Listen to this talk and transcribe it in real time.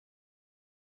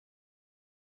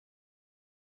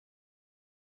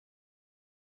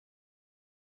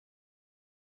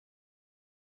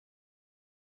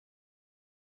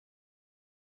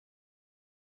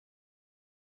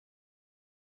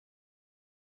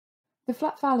The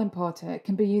Flatfile importer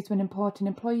can be used when importing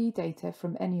employee data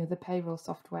from any other payroll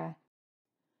software.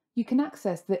 You can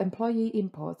access the employee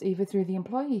imports either through the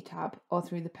Employee tab or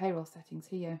through the payroll settings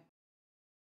here.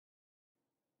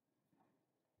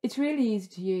 It's really easy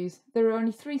to use. There are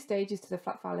only 3 stages to the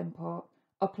Flatfile import: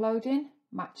 uploading,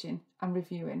 matching and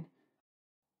reviewing.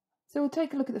 So we'll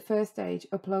take a look at the first stage,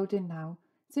 uploading now.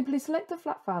 Simply select the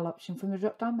Flatfile option from the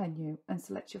drop-down menu and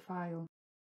select your file.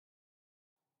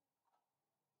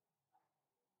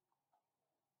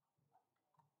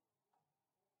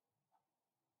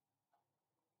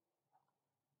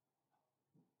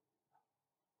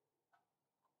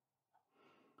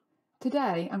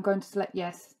 Today I'm going to select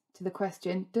yes to the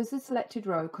question, does the selected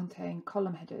row contain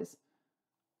column headers?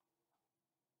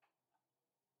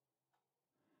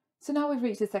 So now we've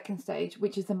reached the second stage,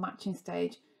 which is the matching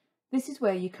stage. This is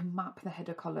where you can map the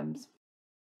header columns.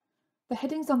 The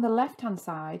headings on the left-hand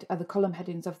side are the column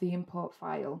headings of the import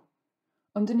file.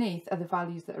 Underneath are the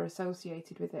values that are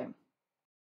associated with it.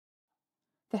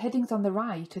 The headings on the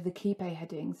right are the KeyPay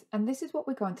headings, and this is what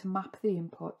we're going to map the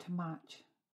import to match.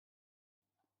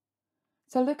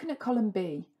 So looking at column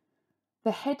B,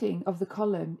 the heading of the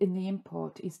column in the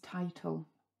import is title.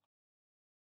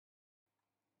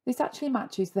 This actually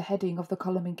matches the heading of the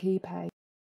column in KeyPay.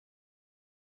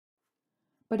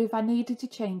 But if I needed to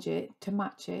change it to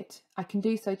match it, I can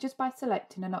do so just by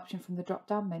selecting an option from the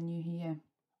drop-down menu here.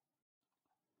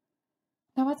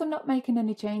 Now, as I'm not making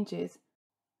any changes,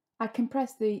 I can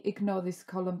press the Ignore this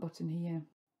column button here.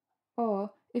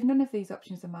 Or, if none of these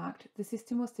options are marked, the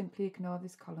system will simply ignore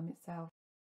this column itself.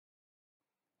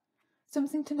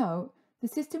 Something to note, the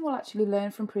system will actually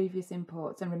learn from previous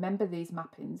imports and remember these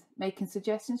mappings, making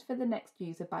suggestions for the next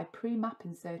user by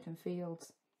pre-mapping certain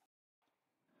fields.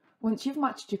 Once you've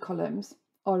matched your columns,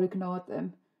 or ignored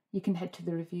them, you can head to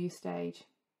the review stage.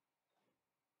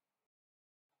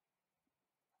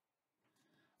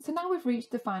 So now we've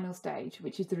reached the final stage,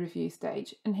 which is the review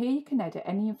stage, and here you can edit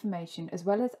any information as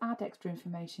well as add extra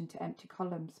information to empty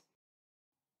columns.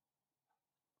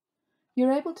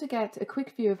 You're able to get a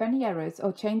quick view of any errors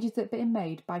or changes that have been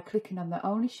made by clicking on the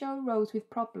Only Show Rows with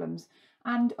Problems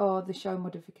and/or the Show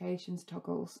Modifications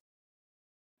toggles.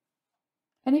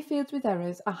 Any fields with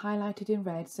errors are highlighted in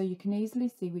red so you can easily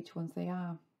see which ones they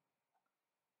are.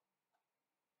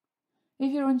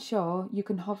 If you're unsure, you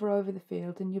can hover over the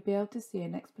field and you'll be able to see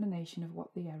an explanation of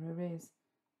what the error is.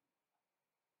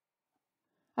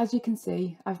 As you can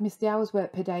see, I've missed the hours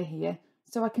worked per day here,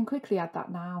 so I can quickly add that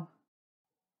now.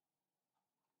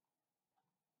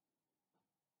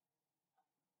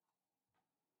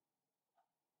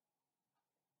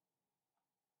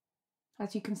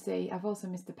 As you can see, I've also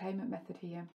missed the payment method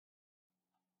here.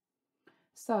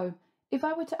 So, if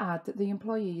I were to add that the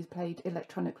employee is paid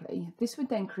electronically, this would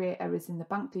then create errors in the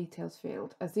bank details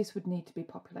field, as this would need to be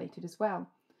populated as well.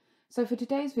 So for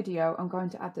today's video, I'm going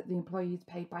to add that the employee is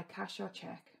paid by cash or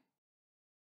cheque.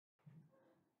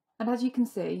 And as you can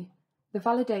see, the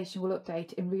validation will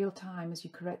update in real time as you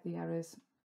correct the errors.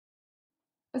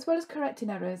 As well as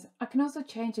correcting errors, I can also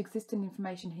change existing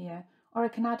information here, or I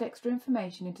can add extra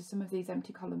information into some of these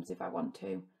empty columns if I want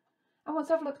to. And once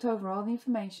I've looked over all the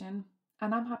information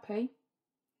and I'm happy,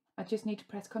 I just need to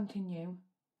press continue.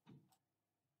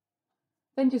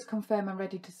 Then just confirm I'm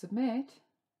ready to submit.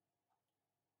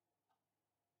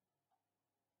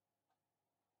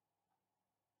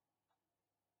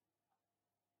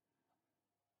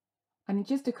 And in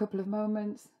just a couple of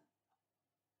moments,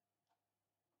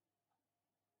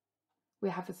 we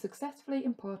have a successfully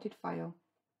imported file.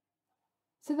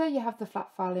 So there you have the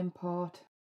Flatfile import.